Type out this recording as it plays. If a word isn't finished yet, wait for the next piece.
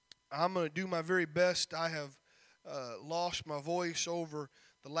I'm going to do my very best. I have lost my voice over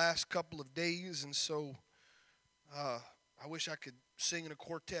the last couple of days, and so I wish I could sing in a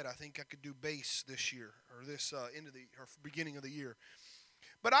quartet. I think I could do bass this year or this end of the or beginning of the year.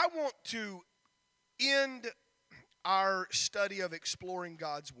 But I want to end our study of exploring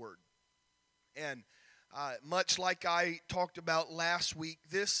God's Word, and much like I talked about last week,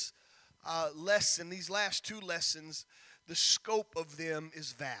 this lesson, these last two lessons, the scope of them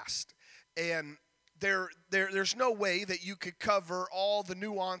is vast, and there's no way that you could cover all the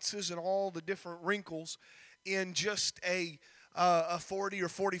nuances and all the different wrinkles in just a 40 or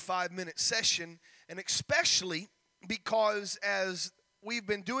 45 minute session, and especially because as we've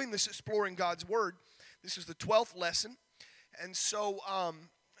been doing this exploring God's Word, this is the 12th lesson, and so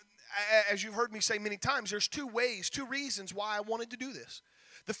as you've heard me say many times, there's two reasons why I wanted to do this.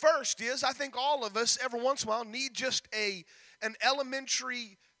 The first is I think all of us every once in a while need just an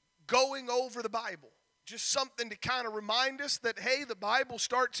elementary going over the Bible. Just something to kind of remind us that, hey, the Bible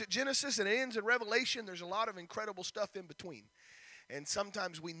starts at Genesis and it ends in Revelation. There's a lot of incredible stuff in between. And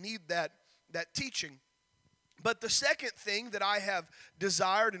sometimes we need that teaching. But the second thing that I have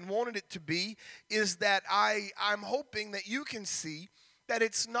desired and wanted it to be is that I'm hoping that you can see that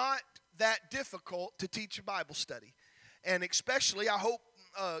it's not that difficult to teach a Bible study. And especially, I hope,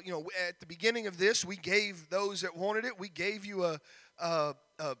 at the beginning of this, we gave those that wanted it, we gave you a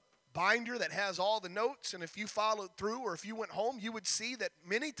binder that has all the notes, and if you followed through or if you went home, you would see that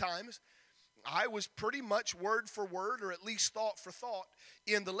many times I was pretty much word for word or at least thought for thought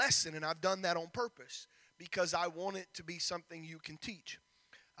in the lesson, and I've done that on purpose because I want it to be something you can teach.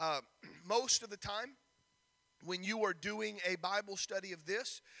 Most of the time, when you are doing a Bible study of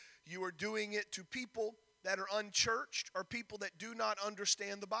this, you are doing it to people that are unchurched or people that do not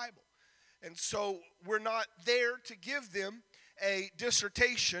understand the Bible. And so we're not there to give them a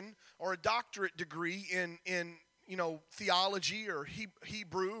dissertation or a doctorate degree in theology or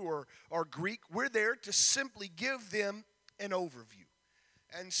Hebrew or Greek. We're there to simply give them an overview.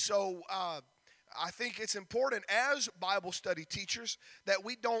 And so I think it's important as Bible study teachers that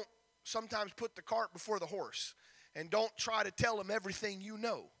we don't sometimes put the cart before the horse and don't try to tell them everything you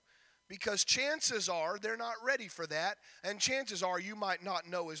know. Because chances are they're not ready for that, and chances are you might not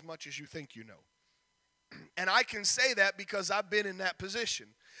know as much as you think you know. And I can say that because I've been in that position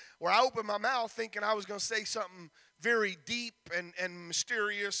where I opened my mouth thinking I was going to say something very deep and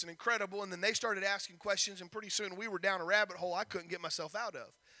mysterious and incredible, and then they started asking questions, and pretty soon we were down a rabbit hole I couldn't get myself out of.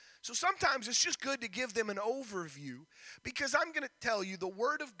 So sometimes it's just good to give them an overview, because I'm going to tell you the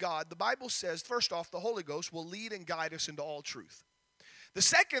Word of God, the Bible says, first off, the Holy Ghost will lead and guide us into all truth. The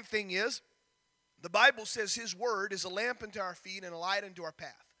second thing is, the Bible says His Word is a lamp unto our feet and a light unto our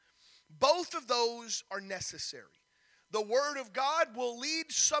path. Both of those are necessary. The Word of God will lead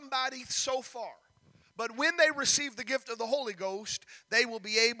somebody so far, but when they receive the gift of the Holy Ghost, they will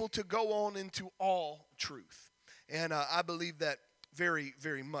be able to go on into all truth. And I believe that very,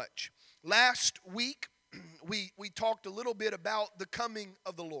 very much. Last week, we talked a little bit about the coming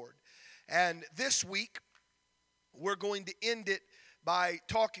of the Lord. And this week, we're going to end it by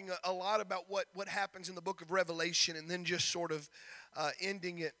talking a lot about what happens in the book of Revelation and then just sort of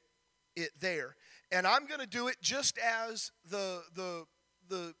ending it there. And I'm going to do it just as the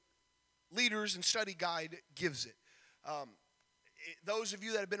Leaders and Study Guide gives it. Those of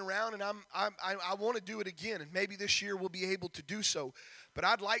you that have been around, and I want to do it again, and maybe this year we'll be able to do so, but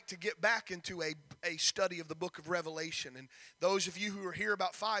I'd like to get back into a study of the book of Revelation. And those of you who were here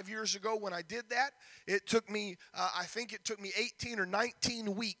about 5 years ago when I did that, it took me, I think it took me 18 or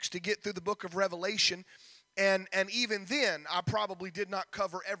 19 weeks to get through the book of Revelation, and even then, I probably did not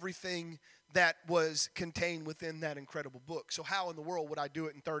cover everything that was contained within that incredible book. So how in the world would I do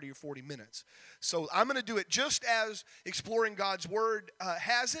it in 30 or 40 minutes? So I'm going to do it just as Exploring God's Word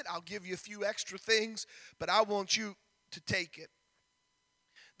has it. I'll give you a few extra things, but I want you to take it.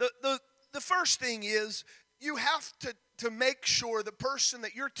 The first thing is you have to make sure the person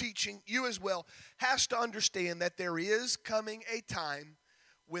that you're teaching, you as well, has to understand that there is coming a time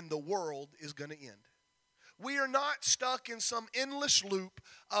when the world is going to end. We are not stuck in some endless loop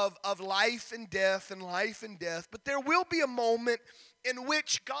of life and death, but there will be a moment in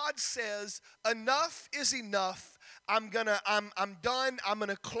which God says, enough is enough. I'm done. I'm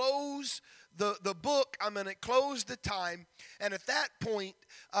gonna close the book. I'm gonna close the time. And at that point,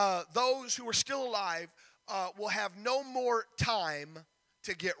 those who are still alive will have no more time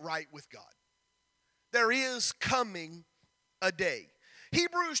to get right with God. There is coming a day.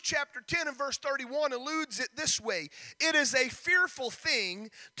 Hebrews chapter 10 and verse 31 alludes it this way: it is a fearful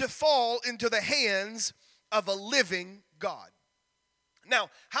thing to fall into the hands of a living God. Now,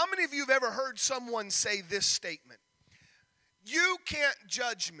 how many of you have ever heard someone say this statement? You can't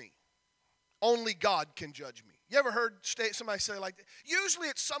judge me. Only God can judge me. You ever heard somebody say like that? Usually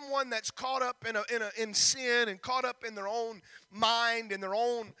it's someone that's caught up in sin and caught up in their own mind and their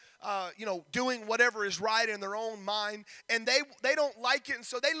own, doing whatever is right in their own mind. And they don't like it. And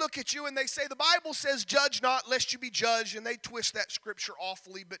so they look at you and they say, the Bible says, judge not lest you be judged. And they twist that scripture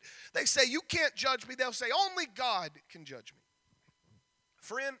awfully. But they say, you can't judge me. They'll say, only God can judge me.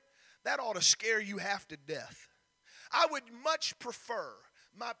 Friend, that ought to scare you half to death. I would much prefer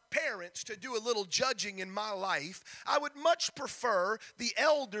my parents to do a little judging in my life. I would much prefer the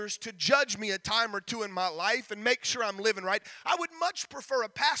elders to judge me a time or two in my life and make sure I'm living right. I would much prefer a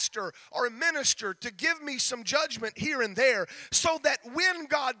pastor or a minister to give me some judgment here and there so that when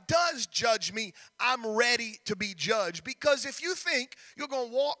God does judge me, I'm ready to be judged. Because if you think you're going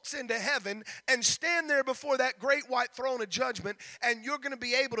to walk into heaven and stand there before that great white throne of judgment and you're going to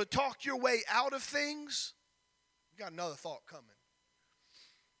be able to talk your way out of things, you got another thought coming.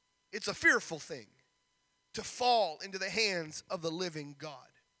 It's a fearful thing to fall into the hands of the living God.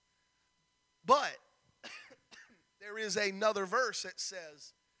 But there is another verse that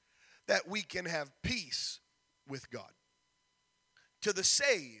says that we can have peace with God. To the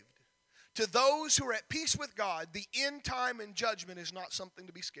saved, to those who are at peace with God, the end time and judgment is not something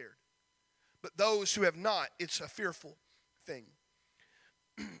to be scared. But those who have not, it's a fearful thing.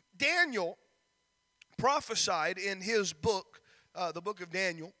 Daniel prophesied in his book, the book of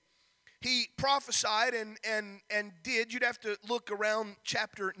Daniel. He prophesied and did, you'd have to look around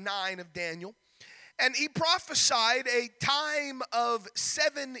chapter 9 of Daniel. And he prophesied a time of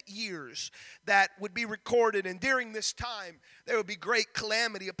 7 years that would be recorded. And during this time, there would be great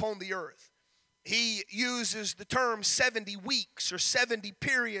calamity upon the earth. He uses the term 70 weeks or 70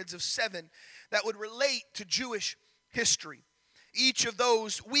 periods of 7 that would relate to Jewish history. Each of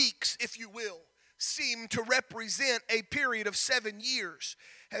those weeks, if you will, seem to represent a period of 7 years.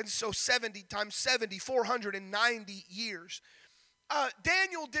 And so 70 times 70, 490 years.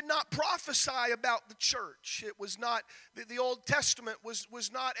 Daniel did not prophesy about the church. It was not, the Old Testament was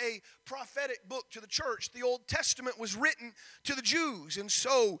not a prophetic book to the church. The Old Testament was written to the Jews. And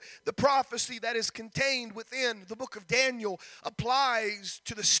so the prophecy that is contained within the book of Daniel applies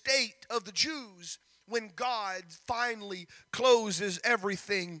to the state of the Jews when God finally closes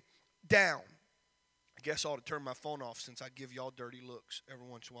everything down. I guess I ought to turn my phone off since I give y'all dirty looks every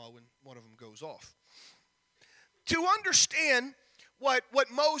once in a while when one of them goes off. To understand what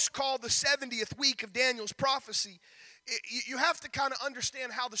most call the 70th week of Daniel's prophecy, you have to kind of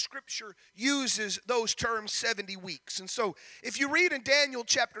understand how the scripture uses those terms 70 weeks. And so if you read in Daniel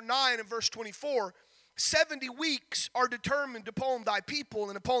chapter 9 and verse 24, 70 weeks are determined upon thy people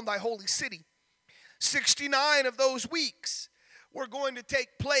and upon thy holy city. 69 of those weeks were going to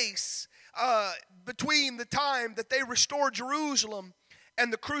take place between the time that they restored Jerusalem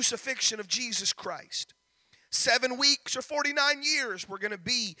and the crucifixion of Jesus Christ. 7 weeks or 49 years were going to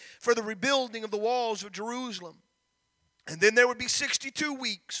be for the rebuilding of the walls of Jerusalem. And then there would be 62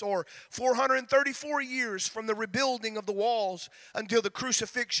 weeks or 434 years from the rebuilding of the walls until the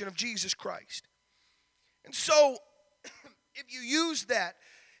crucifixion of Jesus Christ. And so, if you use that,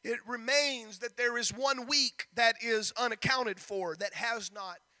 it remains that there is 1 week that is unaccounted for, that has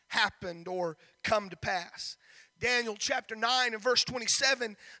not happened or come to pass. Daniel chapter 9 and verse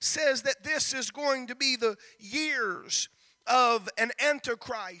 27 says that this is going to be the years of an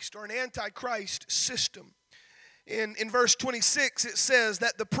antichrist or an antichrist system. In verse 26 it says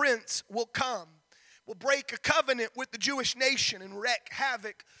that the prince will come, will break a covenant with the Jewish nation and wreak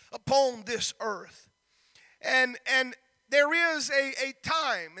havoc upon this earth. And there is a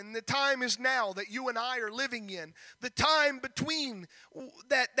time, and the time is now that you and I are living in. The time between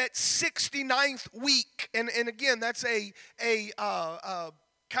that 69th week, and again, that's a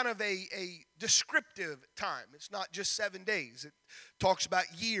kind of a descriptive time. It's not just 7 days. It talks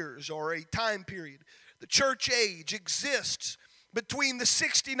about years or a time period. The church age exists between the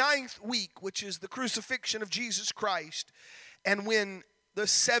 69th week, which is the crucifixion of Jesus Christ, and when the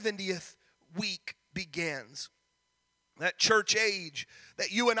 70th week begins. That church age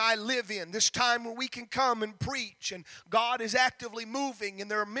that you and I live in, this time where we can come and preach and God is actively moving and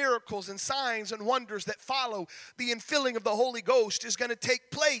there are miracles and signs and wonders that follow the infilling of the Holy Ghost, is going to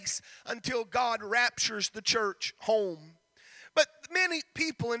take place until God raptures the church home. But many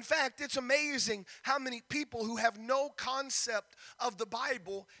people, in fact, it's amazing how many people who have no concept of the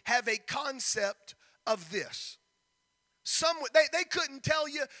Bible have a concept of this. They couldn't tell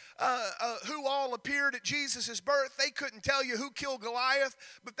you who all appeared at Jesus' birth. They couldn't tell you who killed Goliath,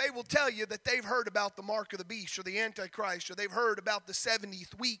 but they will tell you that they've heard about the mark of the beast or the Antichrist, or they've heard about the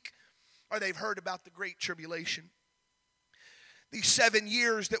 70th week, or they've heard about the Great Tribulation. These 7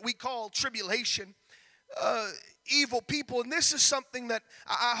 years that we call tribulation, evil people, and this is something that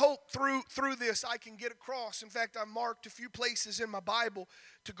I hope through this I can get across. In fact, I marked a few places in my Bible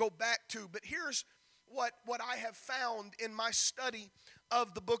to go back to, but here's what I have found in my study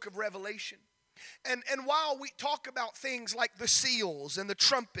of the book of Revelation. And while we talk about things like the seals and the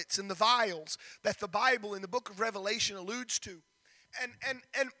trumpets and the vials that the Bible in the book of Revelation alludes to,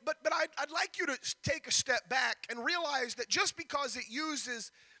 but I'd like you to take a step back and realize that just because it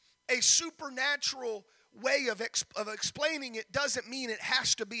uses a supernatural way of explaining it doesn't mean it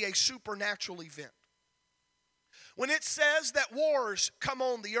has to be a supernatural event. When it says that wars come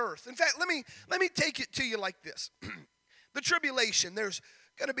on the earth, in fact, let me take it to you like this. The tribulation, there's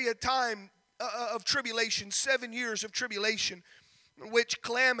going to be a time of tribulation, 7 years of tribulation, in which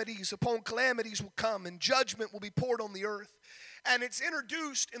calamities upon calamities will come and judgment will be poured on the earth. And it's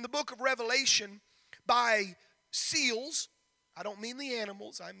introduced in the book of Revelation by seals. I don't mean the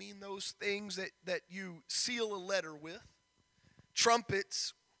animals, I mean those things that you seal a letter with,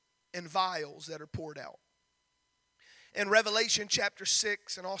 trumpets and vials that are poured out. In Revelation chapter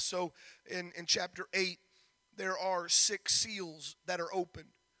 6 and also in chapter 8, there are 6 seals that are opened.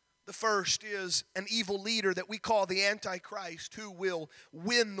 The first is an evil leader that we call the Antichrist, who will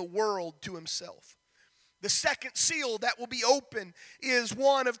win the world to himself. The second seal that will be open is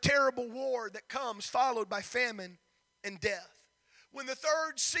one of terrible war that comes, followed by famine and death. When the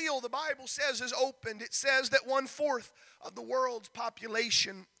third seal, the Bible says, is opened, it says that 1/4 of the world's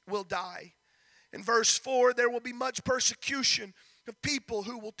population will die. In verse 4, there will be much persecution of people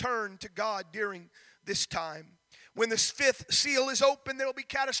who will turn to God during this time. When this 5th seal is open, there will be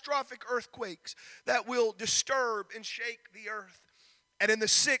catastrophic earthquakes that will disturb and shake the earth. And in the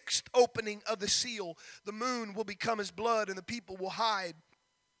 6th opening of the seal, the moon will become as blood and the people will hide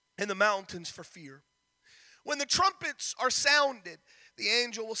in the mountains for fear. When the trumpets are sounded, the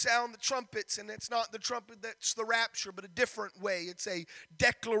angel will sound the trumpets, and it's not the trumpet that's the rapture, but a different way. It's a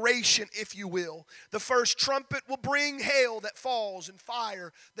declaration, if you will. The first trumpet will bring hail that falls and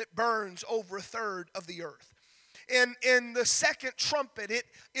fire that burns over 1/3 of the earth. In the second trumpet,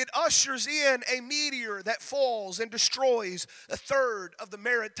 it ushers in a meteor that falls and destroys 1/3 of the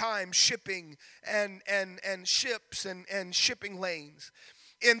maritime shipping and ships and shipping lanes.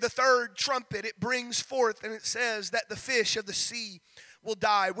 In the third trumpet, it brings forth, and it says that the fish of the sea will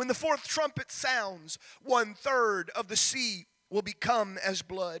die. When the 4th trumpet sounds, 1/3 of the sea will become as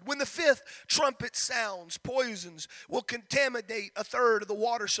blood. When the 5th trumpet sounds, poisons will contaminate 1/3 of the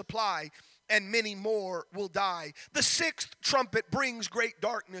water supply, and many more will die. The 6th trumpet brings great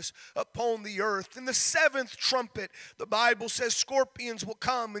darkness upon the earth. In the 7th trumpet, the Bible says scorpions will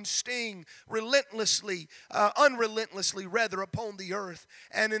come and sting unrelentlessly upon the earth.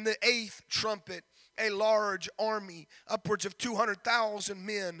 And in the 8th trumpet, a large army, upwards of 200,000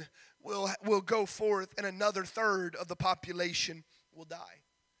 men, will go forth, and another 1/3 of the population will die.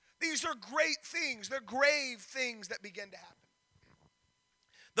 These are great things. They're grave things that begin to happen.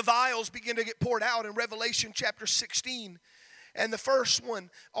 The vials begin to get poured out in Revelation chapter 16. And the first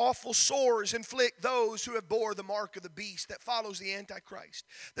one, awful sores inflict those who have bore the mark of the beast that follows the Antichrist.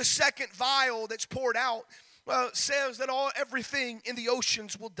 The second vial that's poured out says that everything in the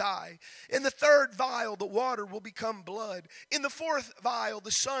oceans will die. In the third vial, the water will become blood. In the 4th vial,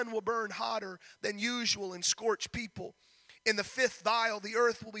 the sun will burn hotter than usual and scorch people. In the 5th vial, the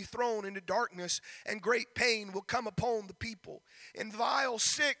earth will be thrown into darkness, and great pain will come upon the people. In vial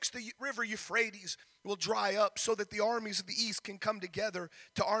 6, the river Euphrates will dry up so that the armies of the east can come together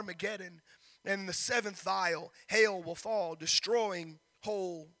to Armageddon. And in the 7th vial, hail will fall, destroying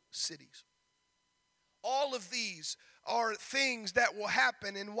whole cities. All of these are things that will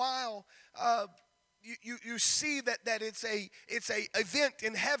happen, and while you see that it's a event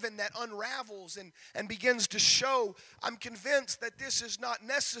in heaven that unravels and begins to show, I'm convinced that this is not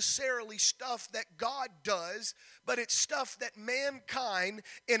necessarily stuff that God does, but it's stuff that mankind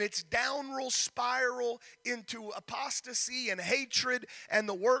in its downward spiral into apostasy and hatred and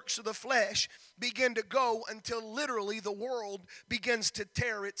the works of the flesh begin to go until literally the world begins to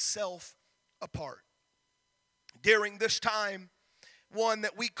tear itself apart. During this time, one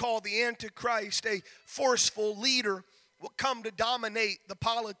that we call the Antichrist, a forceful leader, will come to dominate the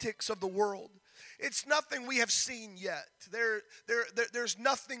politics of the world. It's nothing we have seen yet. There's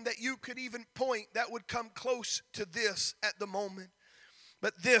nothing that you could even point that would come close to this at the moment.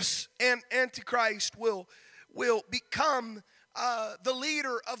 But this Antichrist will will become the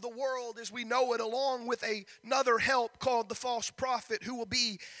leader of the world as we know it, along with another help called the false prophet, who will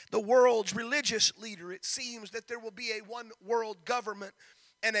be the world's religious leader. It seems that there will be a one world government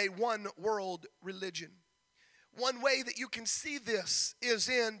and a one world religion. One way that you can see this is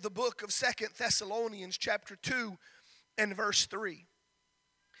in the book of 2 Thessalonians chapter 2 and verse 3.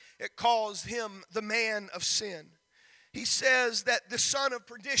 It calls him the man of sin. He says that the son of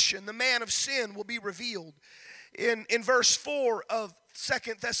perdition, the man of sin, will be revealed. In verse 4 of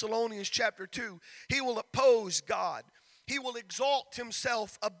 2 Thessalonians chapter 2, he will oppose God. He will exalt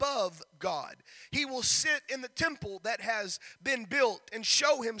himself above God. He will sit in the temple that has been built and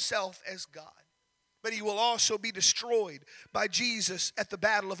show himself as God. But he will also be destroyed by Jesus at the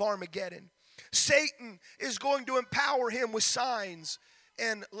battle of Armageddon. Satan is going to empower him with signs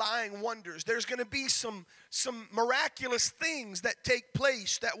and lying wonders. There's going to be some miraculous things that take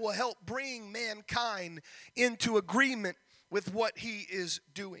place that will help bring mankind into agreement with what he is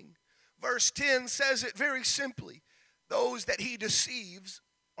doing. Verse 10 says it very simply. Those that he deceives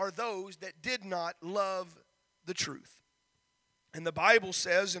are those that did not love the truth. And the Bible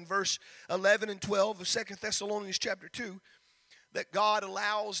says in verse 11 and 12 of 2 Thessalonians chapter 2 that God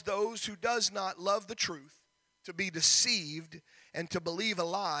allows those who does not love the truth to be deceived and to believe a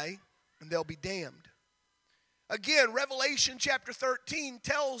lie, and they'll be damned. Again, Revelation chapter 13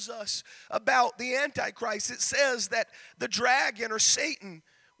 tells us about the Antichrist. It says that the dragon or Satan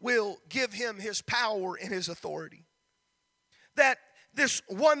will give him his power and his authority. That this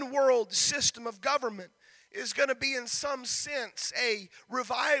one world system of government is going to be in some sense a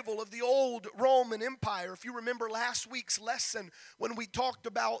revival of the old Roman Empire. If you remember last week's lesson when we talked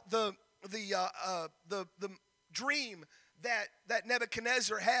about the dream that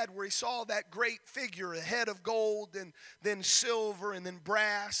Nebuchadnezzar had, where he saw that great figure, a head of gold and then silver and then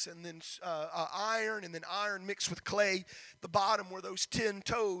brass and then iron and then iron mixed with clay. The bottom were those 10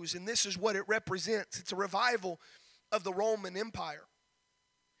 toes, and this is what it represents. It's a revival of the Roman Empire.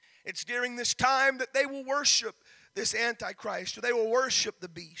 It's during this time that they will worship this Antichrist, or they will worship the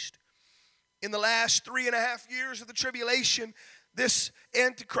beast. In the last 3.5 years of the tribulation, this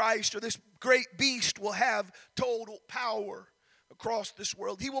Antichrist, or this great beast, will have total power across this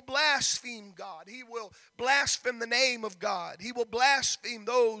world. He will blaspheme God. He will blaspheme the name of God. He will blaspheme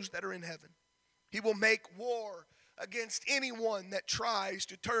those that are in heaven. He will make war against anyone that tries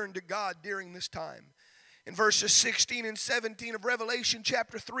to turn to God during this time. In verses 16 and 17 of Revelation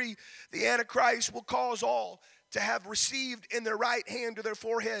chapter 3, the Antichrist will cause all to have received in their right hand to their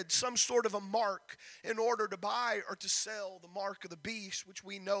forehead some sort of a mark in order to buy or to sell the mark of the beast, which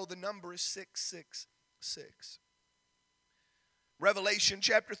we know the number is 666. Revelation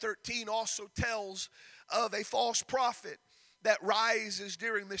chapter 13 also tells of a false prophet that rises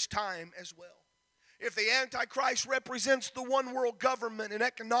during this time as well. If the Antichrist represents the one world government and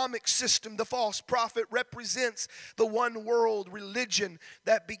economic system, the false prophet represents the one world religion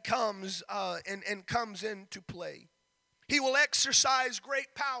that becomes and comes into play. He will exercise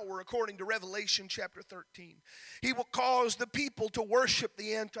great power according to Revelation chapter 13. He will cause the people to worship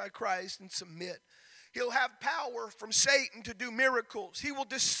the Antichrist and submit. He'll have power from Satan to do miracles. He will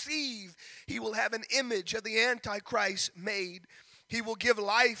deceive. He will have an image of the Antichrist made. He will give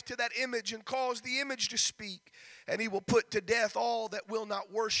life to that image and cause the image to speak. And he will put to death all that will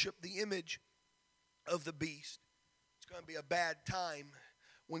not worship the image of the beast. It's going to be a bad time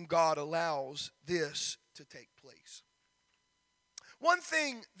when God allows this to take place. One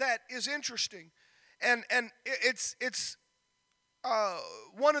thing that is interesting, and it's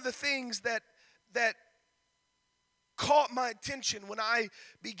one of the things that caught my attention when I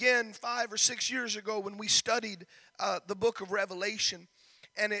began 5 or 6 years ago when we studied the book of Revelation,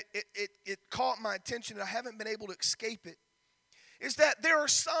 and it caught my attention, and I haven't been able to escape it, is that there are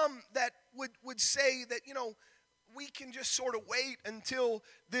some that would say that, we can just sort of wait until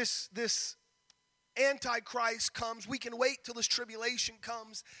this Antichrist comes. We can wait till this tribulation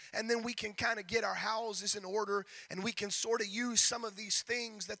comes, and then we can kind of get our houses in order, and we can sort of use some of these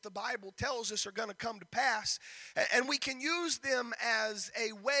things that the Bible tells us are going to come to pass, and we can use them as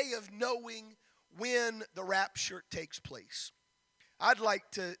a way of knowing when the rapture takes place. I'd like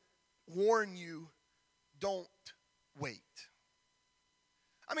to warn you, don't wait.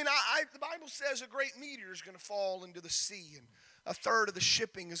 I mean, the Bible says a great meteor is going to fall into the sea, and a third of the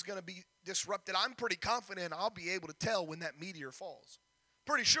shipping is going to be disrupted. I'm pretty confident I'll be able to tell when that meteor falls.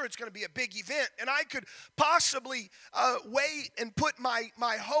 Pretty sure it's going to be a big event, and I could possibly wait and put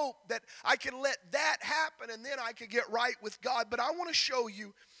my hope that I can let that happen, and then I could get right with God. But I want to show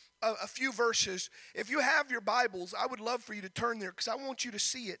you a few verses. If you have your Bibles, I would love for you to turn there because I want you to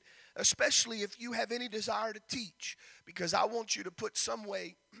see it, especially if you have any desire to teach, because I want you to put some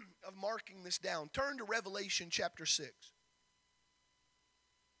way of marking this down. Turn to Revelation chapter 6.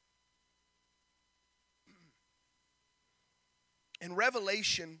 In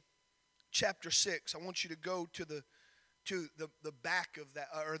Revelation chapter 6, I want you to go to the back of that,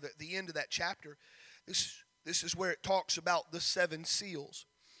 or the end of that chapter. This is where it talks about the 7 seals.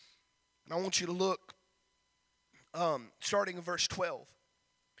 And I want you to look, starting in verse 12.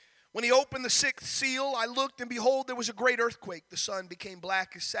 When he opened the 6th seal, I looked, and behold, there was a great earthquake. The sun became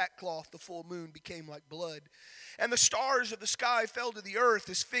black as sackcloth, the full moon became like blood. And the stars of the sky fell to the earth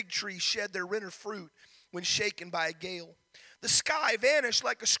as fig trees shed their winter fruit when shaken by a gale. The sky vanished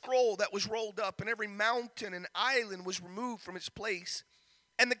like a scroll that was rolled up, and every mountain and island was removed from its place.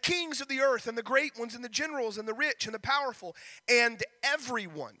 And the kings of the earth, and the great ones, and the generals, and the rich, and the powerful, and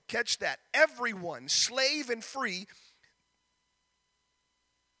everyone, catch that, everyone, slave and free.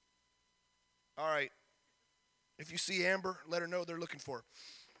 All right, if you see Amber, let her know they're looking for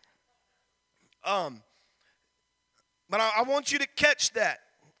her. But I want you to catch that,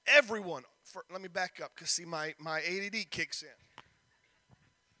 everyone. Let me back up, because see, my ADD kicks in.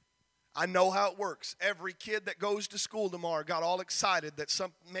 I know how it works. Every kid that goes to school tomorrow got all excited that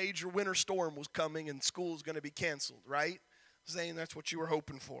some major winter storm was coming and school's going to be canceled, right? Zane, that's what you were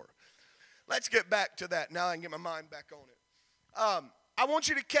hoping for. Let's get back to that. Now I can get my mind back on it. I want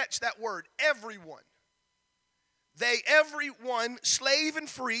you to catch that word, everyone. Everyone, slave and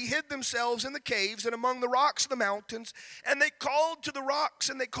free, hid themselves in the caves and among the rocks of the mountains, and they called to the rocks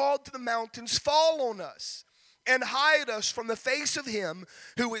and they called to the mountains, fall on us and hide us from the face of him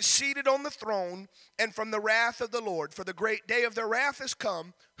who is seated on the throne and from the wrath of the Lord. For the great day of their wrath has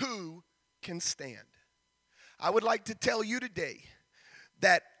come. Who can stand? I would like to tell you today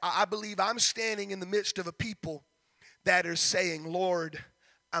that I believe I'm standing in the midst of a people that are saying, Lord,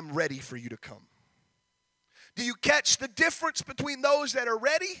 I'm ready for you to come. Do you catch the difference between those that are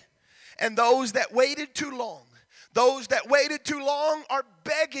ready and those that waited too long? Those that waited too long are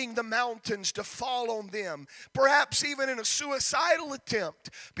begging the mountains to fall on them, perhaps even in a suicidal attempt,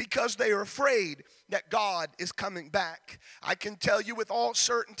 because they are afraid that God is coming back. I can tell you with all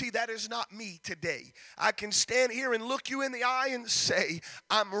certainty that is not me today. I can stand here and look you in the eye and say,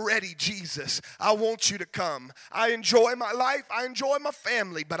 I'm ready, Jesus. I want you to come. I enjoy my life. I enjoy my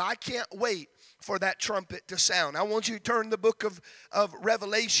family, but I can't wait for that trumpet to sound. I want you to turn the book of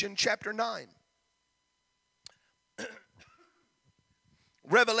Revelation chapter 9.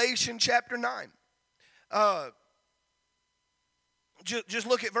 Revelation chapter 9. Just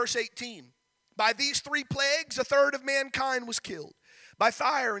look at verse 18. By these 3 plagues, a third of mankind was killed. By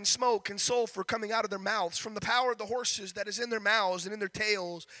fire and smoke and sulfur coming out of their mouths, from the power of the horses that is in their mouths and in their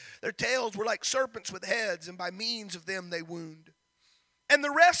tails. Their tails were like serpents with heads, and by means of them they wound. And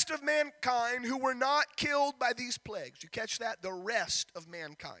the rest of mankind who were not killed by these plagues. You catch that? The rest of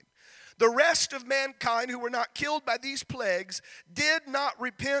mankind. The rest of mankind who were not killed by these plagues did not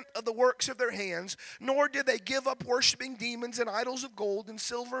repent of the works of their hands, nor did they give up worshiping demons and idols of gold and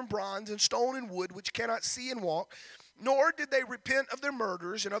silver and bronze and stone and wood, which cannot see and walk, nor did they repent of their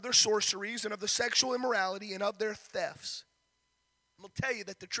murders and of their sorceries and of the sexual immorality and of their thefts. I'm going to tell you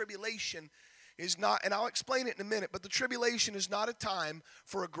that the tribulation is not, and I'll explain it in a minute, but the tribulation is not a time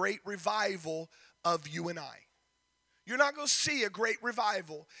for a great revival of you and I. You're not going to see a great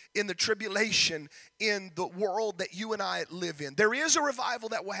revival in the tribulation in the world that you and I live in. There is a revival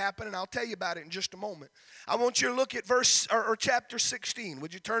that will happen, and I'll tell you about it in just a moment. I want you to look at verse or chapter 16.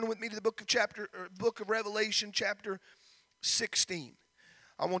 Would you turn with me to the book of Revelation, chapter 16?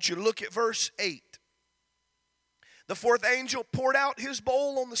 I want you to look at verse 8. The 4th angel poured out his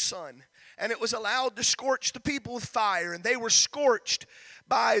bowl on the sun, and it was allowed to scorch the people with fire, and they were scorched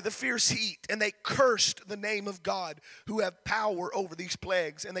by the fierce heat, and they cursed the name of God who have power over these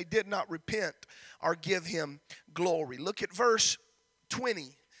plagues, and they did not repent or give him glory. Look at verse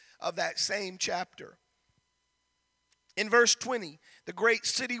 20 of that same chapter. In verse 20, the great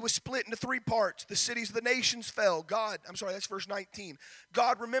city was split into 3 parts. The cities of the nations fell. That's verse 19.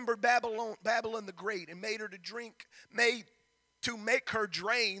 God remembered Babylon the Great and made to make her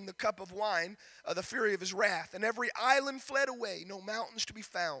drain the cup of wine of the fury of his wrath. And every island fled away, no mountains to be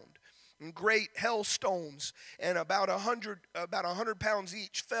found. And great hailstones, and about 100 pounds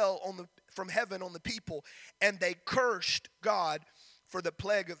each, fell from heaven on the people. And they cursed God for the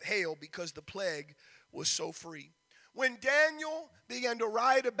plague of hail, because the plague was so free. When Daniel began to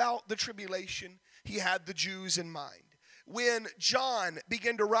write about the tribulation, he had the Jews in mind. when John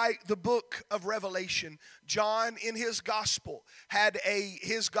began to write the book of Revelation, John in his gospel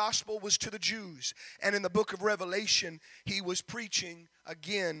his gospel was to the Jews. And in the book of Revelation, he was preaching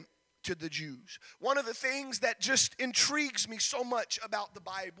again to the Jews. One of the things that just intrigues me so much about the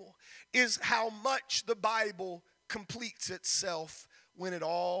Bible is how much the Bible completes itself when it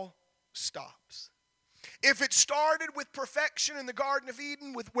all stops. If it started with perfection in the Garden of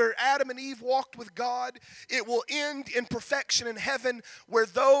Eden, with where Adam and Eve walked with God, it will end in perfection in heaven, where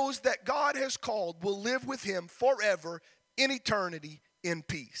those that God has called will live with him forever in eternity in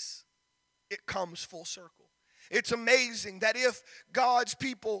peace. It comes full circle. It's amazing that if God's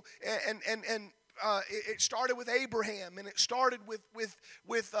people, it started with Abraham, and it started with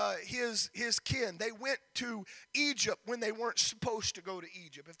his kin. They went to Egypt when they weren't supposed to go to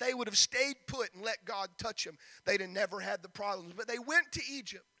Egypt. If they would have stayed put and let God touch them, they'd have never had the problems. But they went to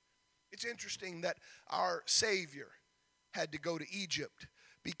Egypt. It's interesting that our Savior had to go to Egypt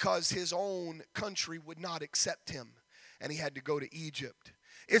because his own country would not accept him, and he had to go to Egypt.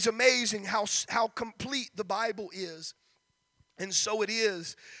 It's amazing how complete the Bible is. And so it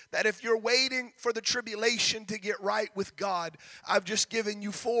is that if you're waiting for the tribulation to get right with God, I've just given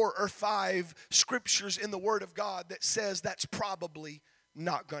you 4 or 5 scriptures in the Word of God that says that's probably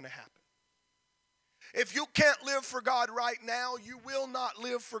not going to happen. If you can't live for God right now, you will not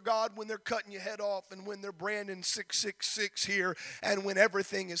live for God when they're cutting your head off and when they're branding 666 here and when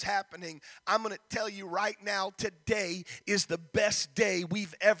everything is happening. I'm going to tell you right now, today is the best day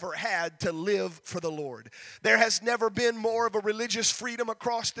we've ever had to live for the Lord. There has never been more of a religious freedom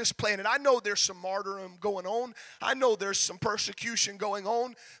across this planet. I know there's some martyrdom going on. I know there's some persecution going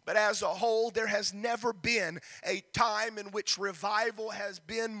on. But as a whole, there has never been a time in which revival has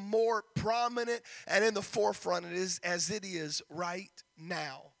been more prominent and in the forefront as it is right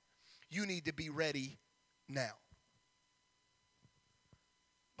now. You need to be ready now.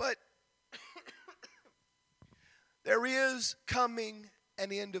 But there is coming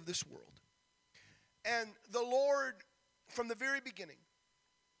an end of this world. And the Lord, from the very beginning,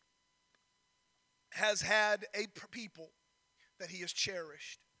 has had a people that he has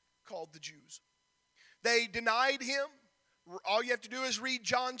cherished called the Jews. They denied him. All you have to do is read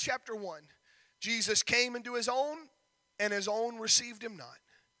John chapter 1. Jesus came into his own, and his own received him not.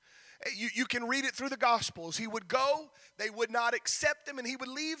 You can read it through the Gospels. He would go, they would not accept him, and he would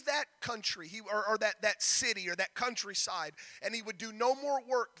leave that country or that city or that countryside, and he would do no more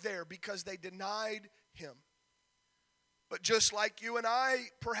work there because they denied him. But just like you and I,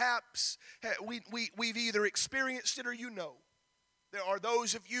 perhaps we've either experienced it or you know. There are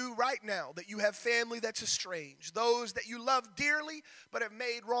those of you right now that you have family that's estranged. Those that you love dearly but have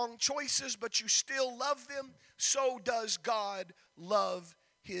made wrong choices, but you still love them. So does God love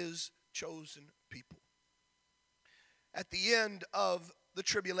his chosen people. At the end of the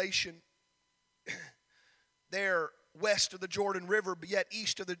tribulation, there west of the Jordan River, but yet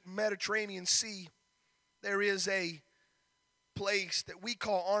east of the Mediterranean Sea, there is a place that we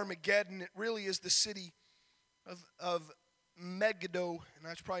call Armageddon. It really is the city of Megiddo, and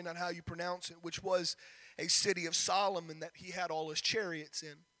that's probably not how you pronounce it, which was a city of Solomon that he had all his chariots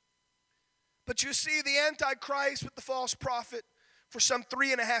in. But you see, the Antichrist with the false prophet for some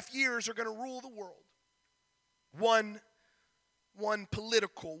 3.5 years are going to rule the world. One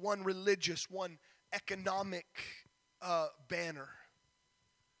political, one religious, one economic banner.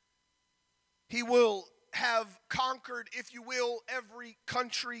 He will have conquered, if you will, every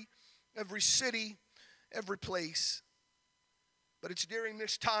country, every city, every place. But it's during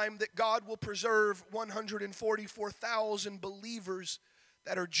this time that God will preserve 144,000 believers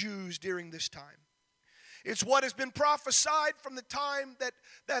that are Jews during this time. It's what has been prophesied from the time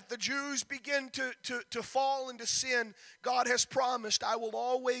that the Jews begin to fall into sin. God has promised, I will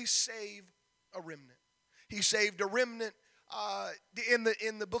always save a remnant. He saved a remnant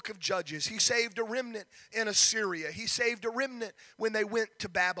in the book of Judges. He saved a remnant in Assyria. He saved a remnant when they went to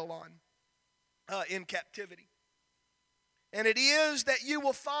Babylon in captivity. And it is that you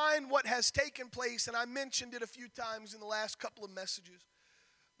will find what has taken place, and I mentioned it a few times in the last couple of messages,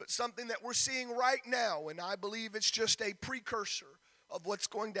 but something that we're seeing right now, and I believe it's just a precursor of what's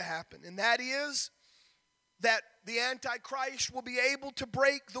going to happen, and that is that the Antichrist will be able to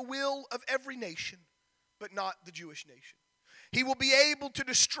break the will of every nation, but not the Jewish nation. He will be able to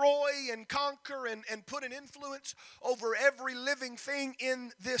destroy and conquer and put an influence over every living thing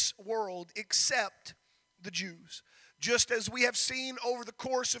in this world except the Jews. Just as we have seen over the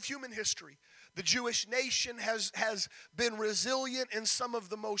course of human history, The Jewish nation has been resilient in some of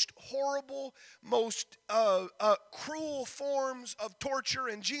the most horrible, most cruel forms of torture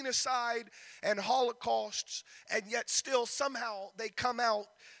and genocide and holocausts, and yet still somehow they come out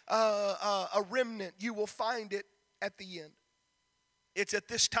a remnant. You will find it at the end. It's at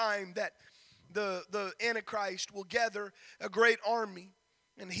this time that the Antichrist will gather a great army,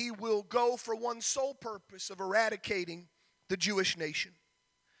 and he will go for one sole purpose of eradicating the Jewish nation.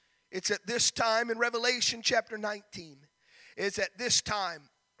 It's at this time in Revelation chapter 19. It's at this time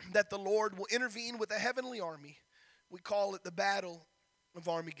that the Lord will intervene with a heavenly army. We call it the Battle of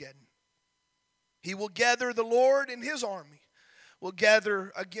Armageddon. He will gather, the Lord and his army will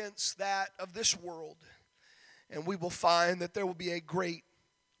gather against that of this world. And we will find that there will be a great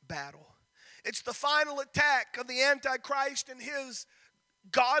battle. It's the final attack of the Antichrist and his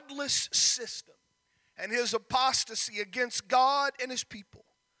godless system and his apostasy against God and his people.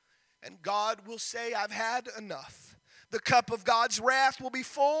 And God will say, I've had enough. The cup of God's wrath will be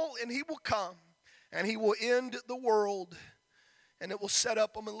full, and he will come, and he will end the world, and it will set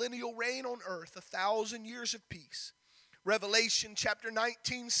up a millennial reign on earth, 1,000 years of peace. Revelation chapter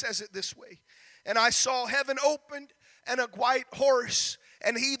 19 says it this way. And I saw heaven opened, and a white horse,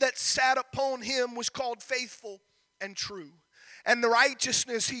 and he that sat upon him was called Faithful and True. And the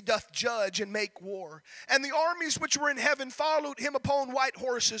righteousness he doth judge and make war. And the armies which were in heaven followed him upon white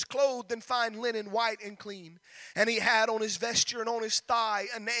horses, clothed in fine linen, white and clean. And he had on his vesture and on his thigh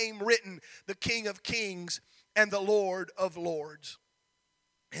a name written, the King of Kings and the Lord of Lords.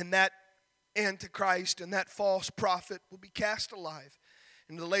 And that Antichrist and that false prophet will be cast alive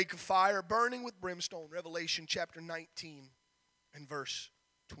in the lake of fire, burning with brimstone. Revelation chapter 19 and verse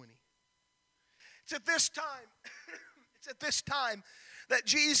 20. It's at this time... It's at this time that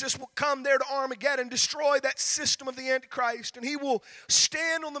Jesus will come there to Armageddon, destroy that system of the Antichrist, and he will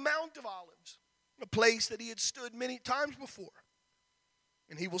stand on the Mount of Olives, a place that he had stood many times before.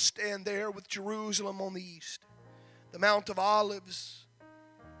 And he will stand there with Jerusalem on the east, the Mount of Olives.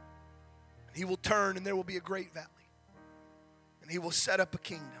 And he will turn, and there will be a great valley. And he will set up a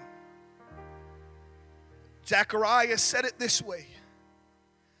kingdom. Zechariah said it this way.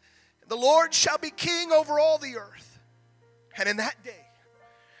 The Lord shall be king over all the earth. And in that day,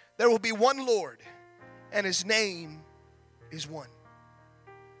 there will be one Lord, and his name is one.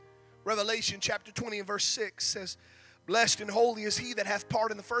 Revelation chapter 20 and verse 6 says, Blessed and holy is he that hath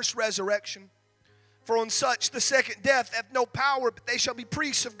part in the first resurrection. For on such the second death hath no power, but they shall be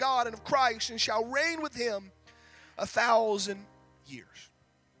priests of God and of Christ, and shall reign with him 1,000 years.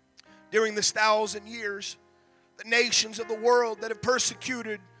 During this 1,000 years, the nations of the world that have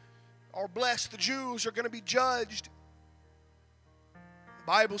persecuted or blessed the Jews are going to be judged. The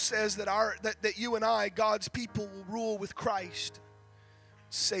Bible says that you and I, God's people, will rule with Christ.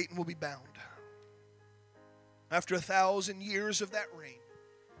 Satan will be bound. After 1,000 years of that reign,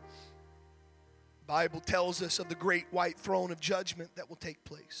 the Bible tells us of the great white throne of judgment that will take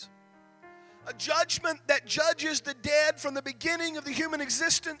place. A judgment that judges the dead from the beginning of the human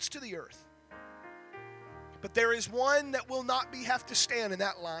existence to the earth. But there is one that will not have to stand in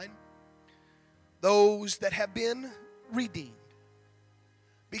that line. Those that have been redeemed.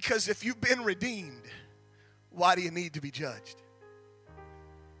 Because if you've been redeemed, why do you need to be judged?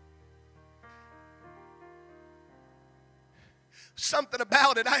 Something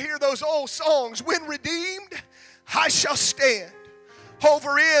about it. I hear those old songs. When redeemed, I shall stand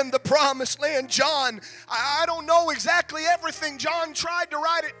over in the promised land. John, I don't know exactly everything. John tried to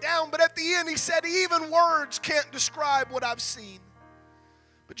write it down, but at the end he said, even words can't describe what I've seen.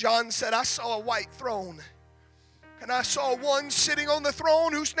 But John said, I saw a white throne. And I saw one sitting on the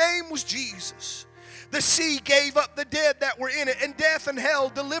throne whose name was Jesus. The sea gave up the dead that were in it, and death and hell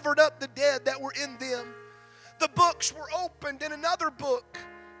delivered up the dead that were in them. The books were opened in another book,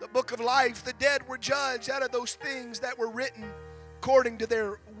 the book of life. The dead were judged out of those things that were written according to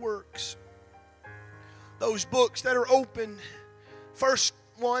their works. Those books that are open, first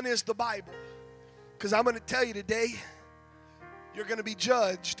one is the Bible. Because I'm going to tell you today, you're going to be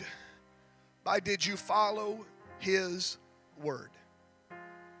judged by did you follow his word.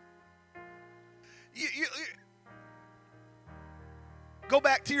 You go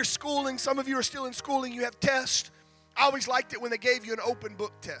back to your schooling. Some of you are still in schooling. You have tests. I always liked it when they gave you an open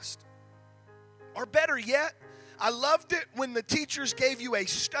book test. Or better yet, I loved it when the teachers gave you a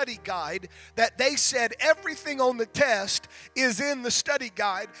study guide that they said everything on the test is in the study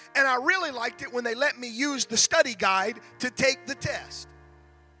guide. And I really liked it when they let me use the study guide to take the test.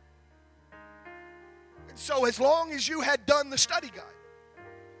 And so as long as you had done the study guide,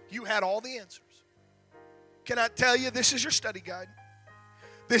 you had all the answers. Can I tell you, this is your study guide.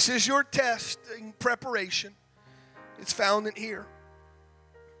 This is your test in preparation. It's found in here.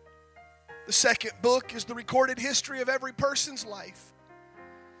 The second book is the recorded history of every person's life.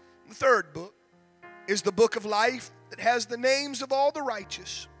 The third book is the book of life that has the names of all the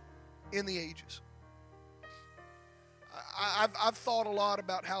righteous in the ages. I've thought a lot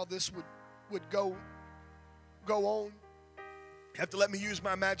about how this would go on. You have to let me use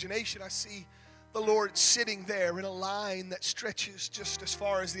my imagination. I see the Lord sitting there in a line that stretches just as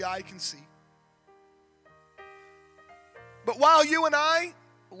far as the eye can see. But while you and I,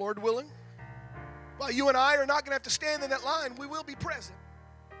 Lord willing, while you and I are not going to have to stand in that line, we will be present.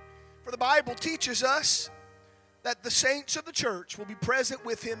 For the Bible teaches us that the saints of the church will be present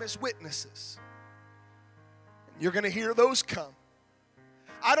with Him as witnesses. You're going to hear those come.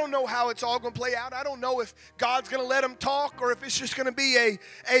 I don't know how it's all going to play out. I don't know if God's going to let them talk or if it's just going to be a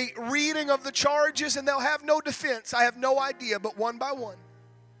reading of the charges and they'll have no defense. I have no idea, but one by one,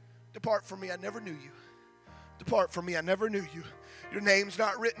 depart from me, I never knew you. Depart from me, I never knew you. Your name's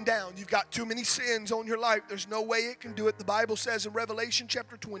not written down. You've got too many sins on your life. There's no way it can do it. The Bible says in Revelation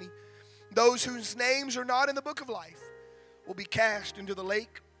chapter 20, those whose names are not in the book of life will be cast into the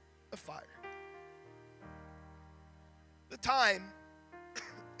lake of fire. The time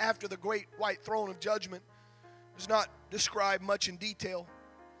after the great white throne of judgment is not described much in detail.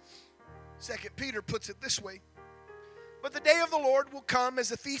 2 Peter puts it this way, but the day of the Lord will come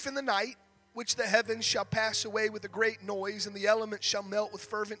as a thief in the night, which the heavens shall pass away with a great noise, and the elements shall melt with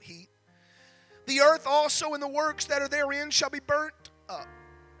fervent heat. The earth also and the works that are therein shall be burnt up.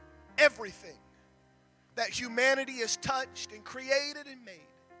 Everything that humanity has touched and created and made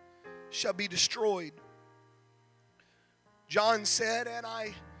shall be destroyed. John said, and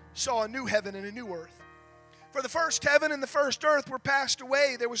I saw a new heaven and a new earth. For the first heaven and the first earth were passed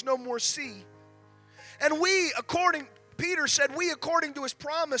away. There was no more sea. And Peter said, we, according to his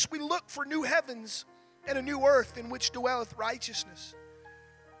promise, we look for new heavens and a new earth in which dwelleth righteousness.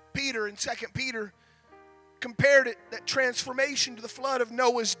 Peter in 2 Peter compared that transformation to the flood of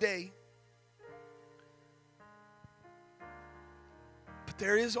Noah's day. But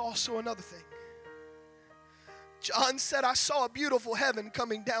there is also another thing. John said, I saw a beautiful heaven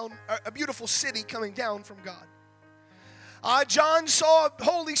coming down, a beautiful city coming down from God. John saw a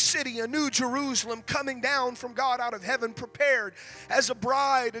holy city, a new Jerusalem coming down from God out of heaven, prepared as a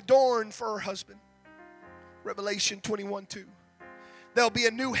bride adorned for her husband. Revelation 21:2. There'll be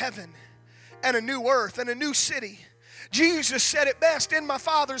a new heaven and a new earth and a new city. Jesus said it best, in my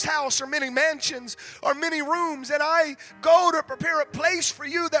Father's house are many mansions, or many rooms, and I go to prepare a place for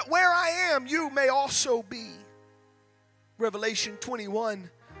you, that where I am, you may also be. Revelation 21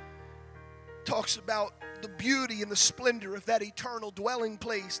 talks about the beauty and the splendor of that eternal dwelling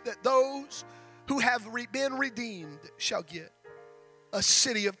place that those who have been redeemed shall get. A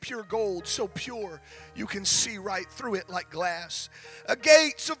city of pure gold, so pure you can see right through it like glass.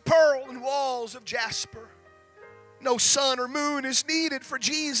 Gates of pearl and walls of jasper. No sun or moon is needed, for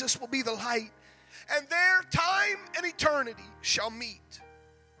Jesus will be the light. And there time and eternity shall meet.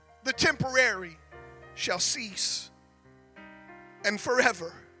 The temporary shall cease. And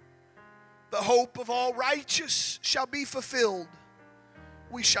forever, the hope of all righteous shall be fulfilled.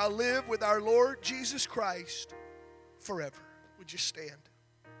 We shall live with our Lord Jesus Christ forever. Would you stand?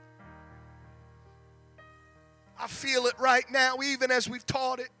 I feel it right now, even as we've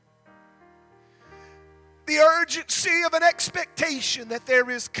taught it. The urgency of an expectation that there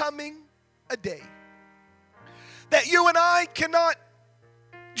is coming a day that you and I cannot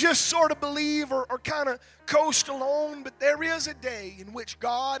just sort of believe or kind of coast alone, but there is a day in which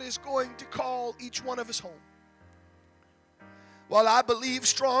God is going to call each one of us home. While I believe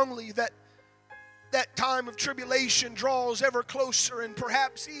strongly that that time of tribulation draws ever closer, and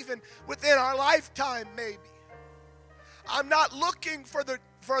perhaps even within our lifetime maybe, I'm not looking for the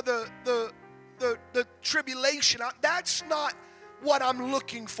tribulation. That's not what I'm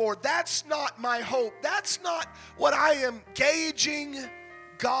looking for. That's not my hope. That's not what I am gauging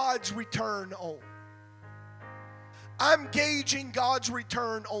God's return on. I'm gauging God's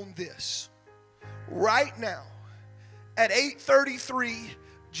return on this. Right now, at 8:33,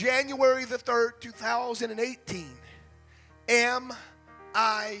 January the 3rd, 2018, am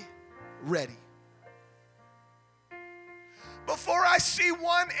I ready? Before I see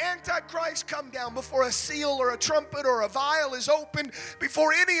one Antichrist come down, before a seal or a trumpet or a vial is opened,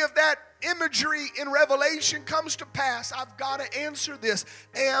 before any of that imagery in Revelation comes to pass, I've got to answer this.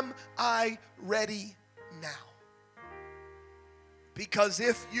 Am I ready now? Because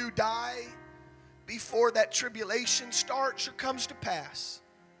if you die before that tribulation starts or comes to pass,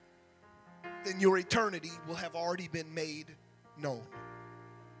 then your eternity will have already been made known.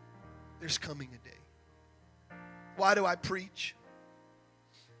 there's coming a day. Why do I preach?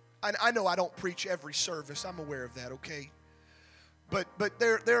 I know I don't preach every service. I'm aware of that, okay? But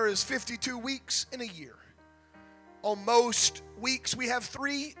there is 52 weeks in a year. On most weeks, we have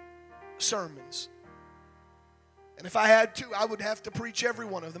 3 sermons. And if I had to, I would have to preach every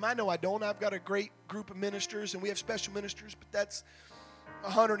one of them. I know I don't. I've got a great group of ministers, and we have special ministers, but that's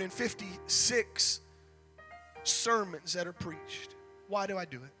 156 sermons that are preached. Why do I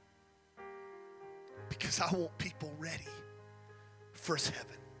do it? Because I want people ready for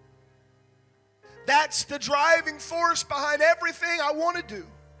heaven. That's the driving force behind everything I want to do,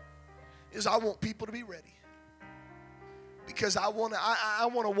 is I want people to be ready. Because I want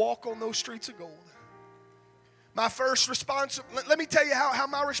to walk on those streets of gold. My first let me tell you how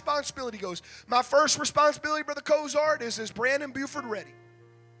my responsibility goes. My first responsibility, Brother Cozart, is Brandon Buford ready?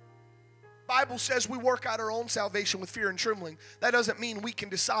 Bible says we work out our own salvation with fear and trembling. That doesn't mean we can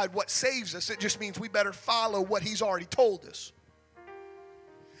decide what saves us. It just means we better follow what he's already told us.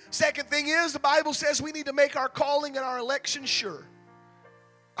 Second thing is, the Bible says we need to make our calling and our election sure.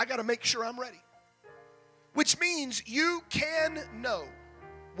 I got to make sure I'm ready. Which means you can know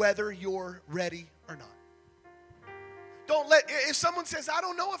whether you're ready or not. If someone says, I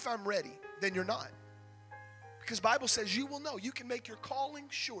don't know if I'm ready, then you're not. Because the Bible says you will know. You can make your calling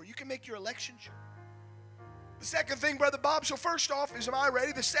sure. You can make your election sure. The second thing, Brother Bob, so first off is, am I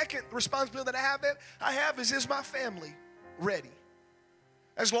ready? The second responsibility that I have is my family ready?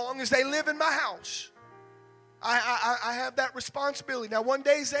 As long as they live in my house, I have that responsibility. Now, one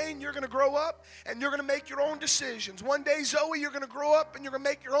day, Zane, you're going to grow up and you're going to make your own decisions. One day, Zoe, you're going to grow up and you're going to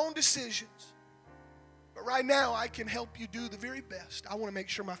make your own decisions. But right now, I can help you do the very best. I want to make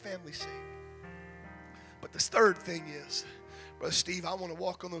sure my family's saved. But the third thing is, Brother Steve, I want to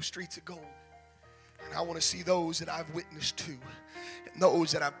walk on those streets of gold. And I want to see those that I've witnessed to, and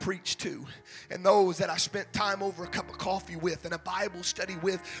those that I've preached to, and those that I spent time over a cup of coffee with and a Bible study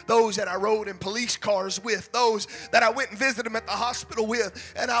with, those that I rode in police cars with, those that I went and visited them at the hospital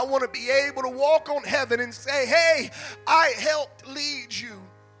with. And I want to be able to walk on heaven and say, hey, I helped lead you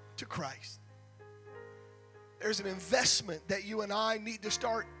to Christ. There's an investment that you and I need to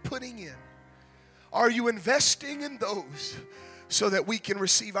start putting in. Are you investing in those so that we can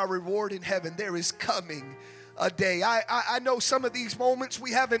receive our reward in heaven? There is coming a day. I know some of these moments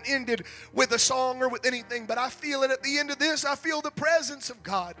we haven't ended with a song or with anything, but I feel it at the end of this. I feel the presence of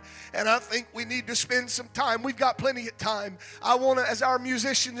God, and I think we need to spend some time. We've got plenty of time. I want to, as our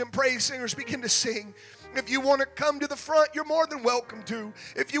musicians and praise singers begin to sing, if you want to come to the front, you're more than welcome to.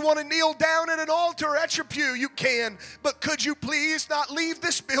 If you want to kneel down at an altar at your pew, you can. But could you please not leave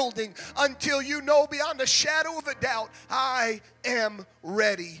this building until you know beyond a shadow of a doubt, I am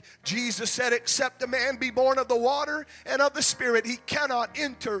ready. Jesus said, except a man be born of the water and of the Spirit, he cannot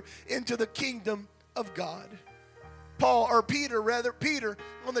enter into the kingdom of God. Peter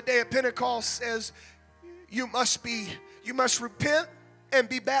on the day of Pentecost says, you must repent and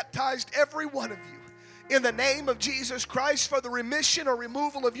be baptized, every one of you, in the name of Jesus Christ for the remission or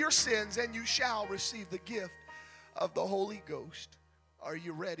removal of your sins, and you shall receive the gift of the Holy Ghost. Are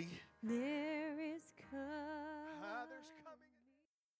you ready? There is coming